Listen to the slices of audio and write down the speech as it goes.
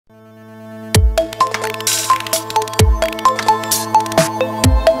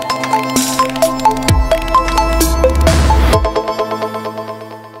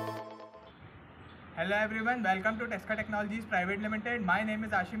welcome to Tesca Technologies Private Limited. My name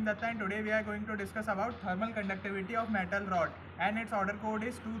is Ashim Datta and today we are going to discuss about thermal conductivity of metal rod, and its order code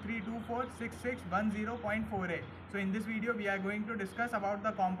is 23246610.4A. So in this video we are going to discuss about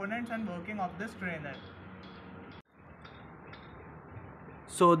the components and working of this strainer.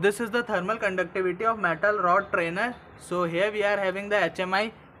 So this is the thermal conductivity of metal rod strainer. So here we are having the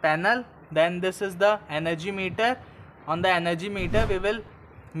HMI panel, then this is the energy meter. On the energy meter we will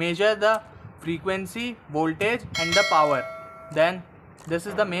measure the frequency, voltage and the power. Then this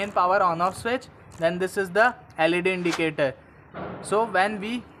is the main power on off switch, then this is the LED indicator. So when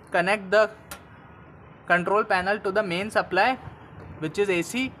we connect the control panel to the main supply, which is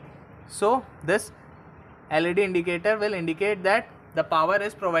AC, so this LED indicator will indicate that the power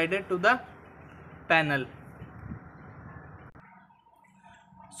is provided to the panel.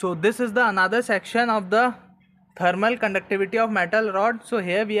 So this is the another section of the thermal conductivity of metal rod. So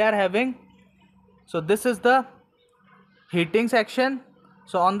here we are having, so this is the heating section.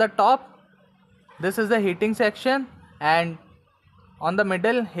 So on the top this is the heating section, and on the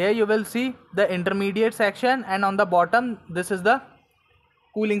middle here you will see the intermediate section, and on the bottom this is the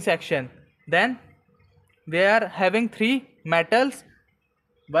cooling section. Then we are having three metals.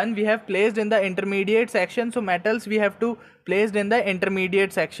 One we have placed in the intermediate section, so metals we have to placed in the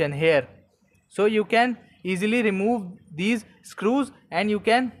intermediate section here. So you can easily remove these screws and you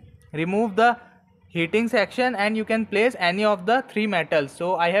can remove the heating section and you can place any of the three metals.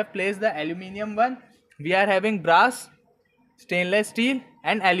 So I have placed the aluminium one. We are having brass, stainless steel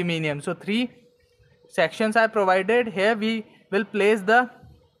and aluminium. So three sections are provided. Here we will place the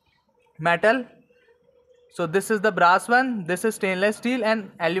metal. So this is the brass one, this is stainless steel, and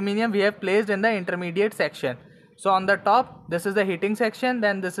aluminium we have placed in the intermediate section. So on the top this is the heating section,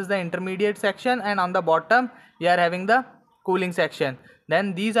 then this is the intermediate section, and on the bottom we are having the cooling section.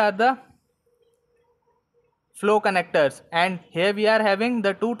 Then these are the flow connectors, and here we are having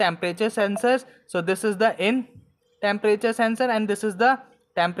the two temperature sensors. So this is the in temperature sensor and this is the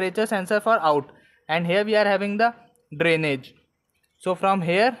temperature sensor for out, and here we are having the drainage. So from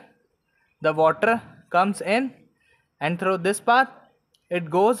here the water comes in and through this path it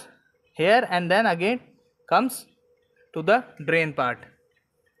goes here and then again comes to the drain part.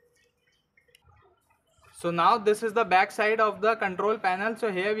 So now this is the back side of the control panel. So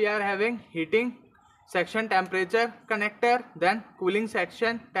here we are having heating section temperature connector, then cooling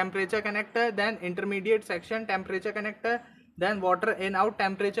section temperature connector, then intermediate section temperature connector, then water in out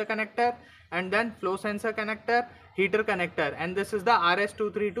temperature connector, and then flow sensor connector, heater connector, and this is the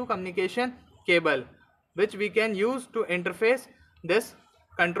RS232 communication cable which we can use to interface this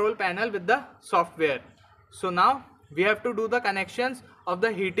control panel with the software. So now we have to do the connections of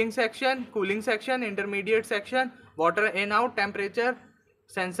the heating section, cooling section, intermediate section, water in out temperature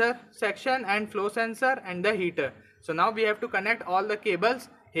sensor section and flow sensor and the heater. So now we have to connect all the cables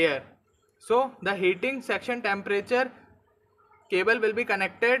here. So the heating section temperature cable will be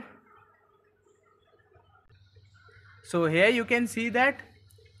connected. So here you can see that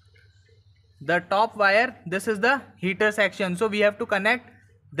the top wire, this is the heater section. So we have to connect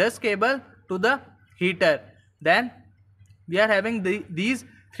this cable to the heater. Then we are having these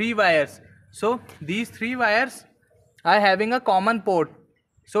three wires. So these three wires are having a common port.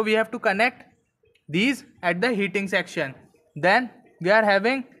 So we have to connect these at the heating section. Then we are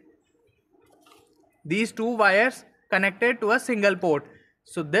having these two wires connected to a single port.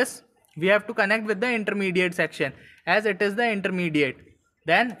 So this we have to connect with the intermediate section as it is the intermediate.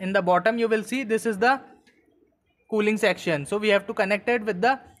 Then in the bottom you will see this is the cooling section. So we have to connect it with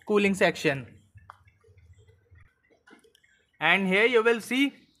the cooling section. And here you will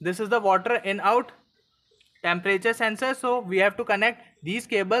see this is the water in out temperature sensor. So we have to connect these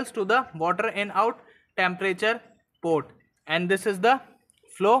cables to the water in out temperature port. And this is the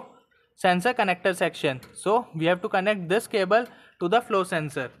flow sensor connector section. So we have to connect this cable to the flow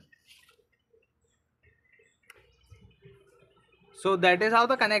sensor. So that is how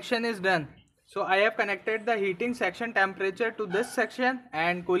the connection is done. So I have connected the heating section temperature to this section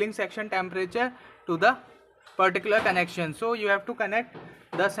and cooling section temperature to the particular connection. So you have to connect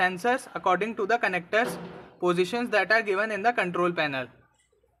the sensors according to the connectors positions that are given in the control panel.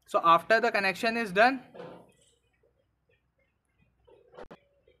 So after the connection is done,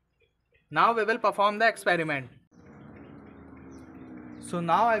 now we will perform the experiment. So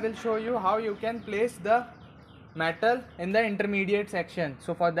now I will show you how you can place the metal in the intermediate section.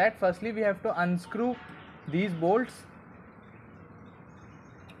 So for that, firstly we have to unscrew these bolts.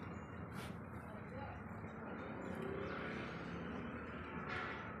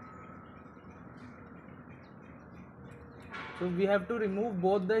 So we have to remove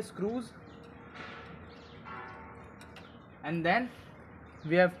both the screws and then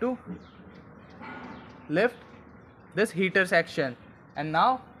we have to lift this heater section, and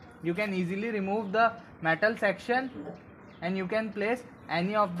now you can easily remove the metal section and you can place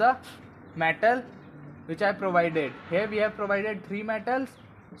any of the metal which I provided. Here we have provided 3 metals,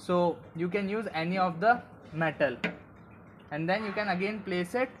 so you can use any of the metal, and then you can again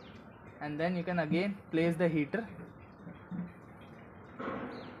place it, and then you can again place the heater.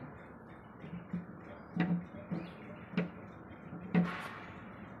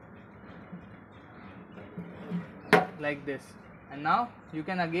 Like this, and now you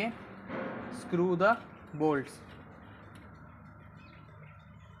can again screw the bolts.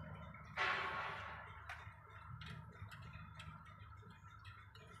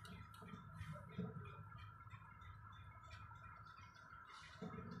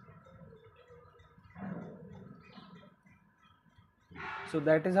 So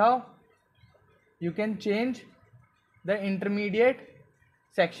that is how you can change the intermediate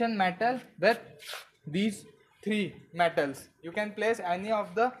section metal with these 3 metals. You can place any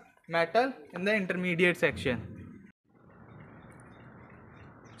of the metal in the intermediate section.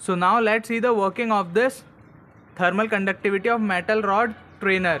 So now let's see the working of this thermal conductivity of metal rod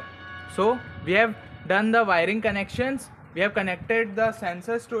trainer. So we have done the wiring connections, we have connected the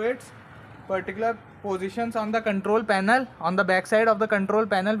sensors to its particular positions on the control panel. On the back side of the control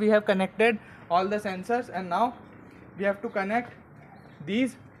panel we have connected all the sensors, and now we have to connect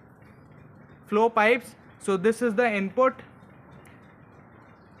these flow pipes. So this is the input.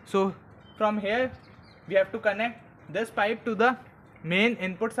 So from here we have to connect this pipe to the main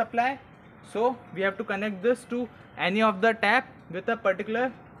input supply. So we have to connect this to any of the tap with a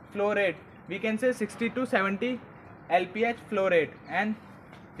particular flow rate. We can say 60 to 70 LPH flow rate, and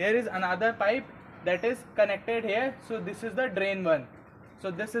there is another pipe that is connected here. So this is the drain one.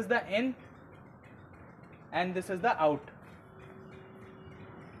 So this is the in and this is the out.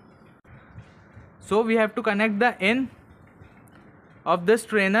 So we have to connect the in of this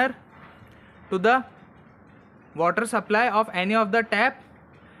trainer to the water supply of any of the tap,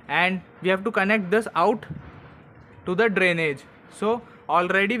 and we have to connect this out to the drainage. So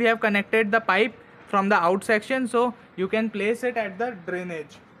already we have connected the pipe from the out section, so you can place it at the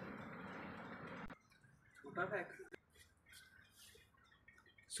drainage.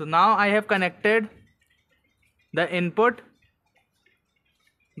 So now I have connected the input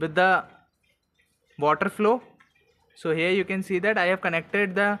with the water flow. So here you can see that I have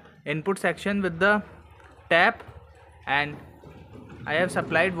connected the input section with the tap, and I have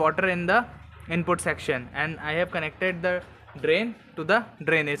supplied water in the input section, and I have connected the drain to the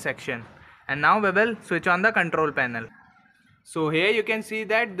drainage section. And now we will switch on the control panel. So here you can see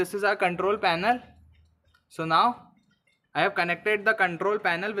that this is our control panel. So now I have connected the control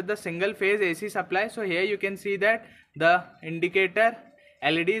panel with the single phase AC supply. So here you can see that the indicator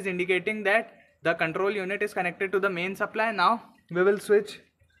LED is indicating that the control unit is connected to the main supply. Now we will switch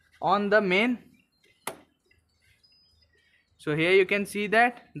on the main. So here you can see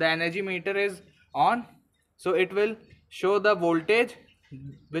that the energy meter is on. So it will show the voltage,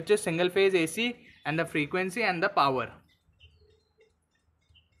 which is single phase AC, and the frequency and the power.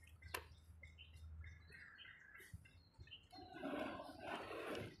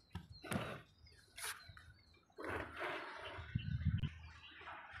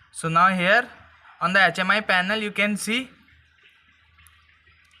 So now here on the HMI panel you can see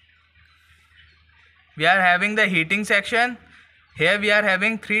we are having the heating section. Here we are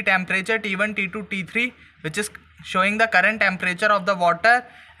having 3 temperature T1, T2, T3, which is showing the current temperature of the water,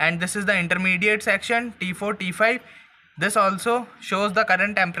 and this is the intermediate section T4, T5. This also shows the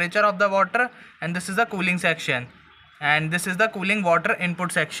current temperature of the water, and this is the cooling section, and this is the cooling water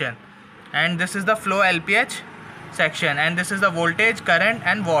input section, and this is the flow LPH section, and this is the voltage, current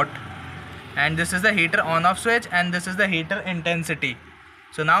and watt, and this is the heater on off switch, and this is the heater intensity.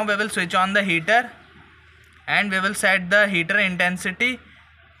 So now we will switch on the heater, and we will set the heater intensity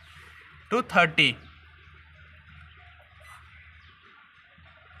to 30.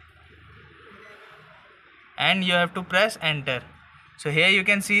 And you have to press enter. So here you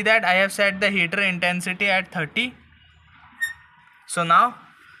can see that I have set the heater intensity at 30. So now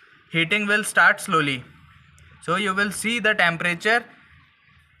heating will start slowly. So you will see the temperature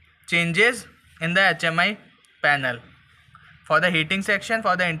changes in the HMI panel for the heating section,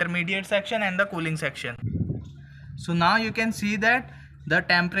 for the intermediate section and the cooling section. So now you can see that the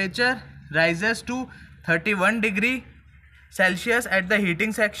temperature rises to 31 degree Celsius at the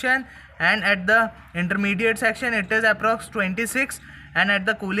heating section, and at the intermediate section it is approx 26, and at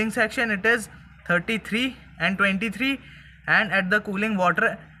the cooling section it is 33 and 23, and at the cooling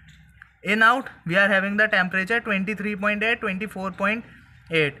water in out we are having the temperature 23.8,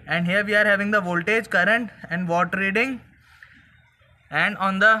 24.8, and here we are having the voltage, current and watt reading, and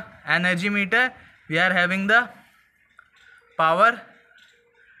on the energy meter we are having the power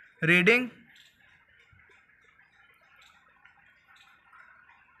reading.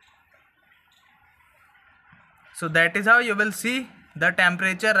 So that is how you will see the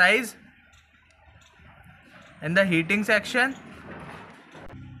temperature rise in the heating section.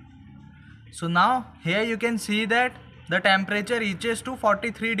 So now here you can see that the temperature reaches to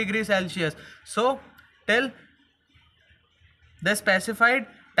 43 degrees Celsius. So till the specified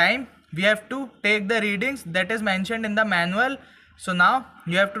time we have to take the readings that is mentioned in the manual. So now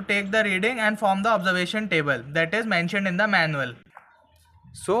you have to take the reading and form the observation table that is mentioned in the manual.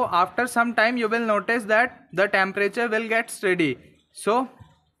 So after some time you will notice that the temperature will get steady. So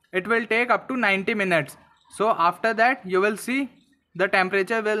it will take up to 90 minutes. So after that you will see the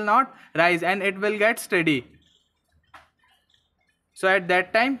temperature will not rise and it will get steady. So at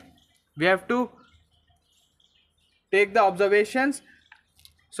that time we have to take the observations.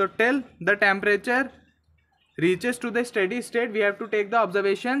 So till the temperature reaches to the steady state we have to take the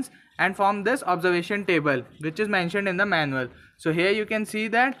observations and form this observation table which is mentioned in the manual. So here you can see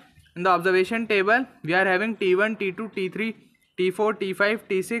that in the observation table we are having T1, T2, T3, T4, T5,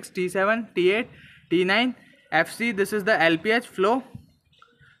 T6, T7, T8, T9, FC. This is the LPH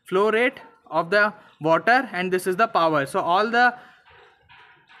flow rate of the water, and this is the power. So all the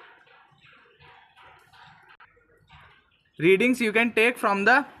readings you can take from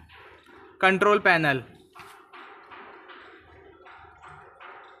the control panel.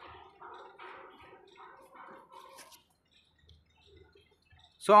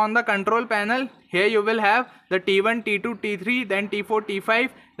 So on the control panel here you will have the T1, T2, T3, then T4, T5,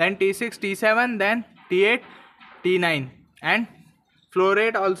 then T6, T7, then T8, T9, and flow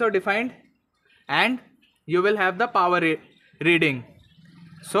rate also defined, and you will have the power reading.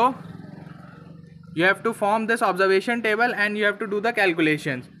 So you have to form this observation table and you have to do the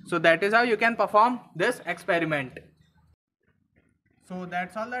calculations. So that is how you can perform this experiment. So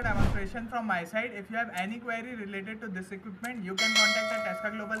that's all the demonstration from my side. If you have any query related to this equipment, you can contact the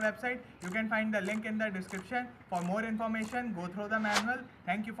Tesca Global website. You can find the link in the description. For more information, go through the manual.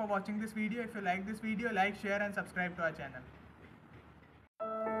 Thank you for watching this video. If you like this video, like, share and subscribe to our channel.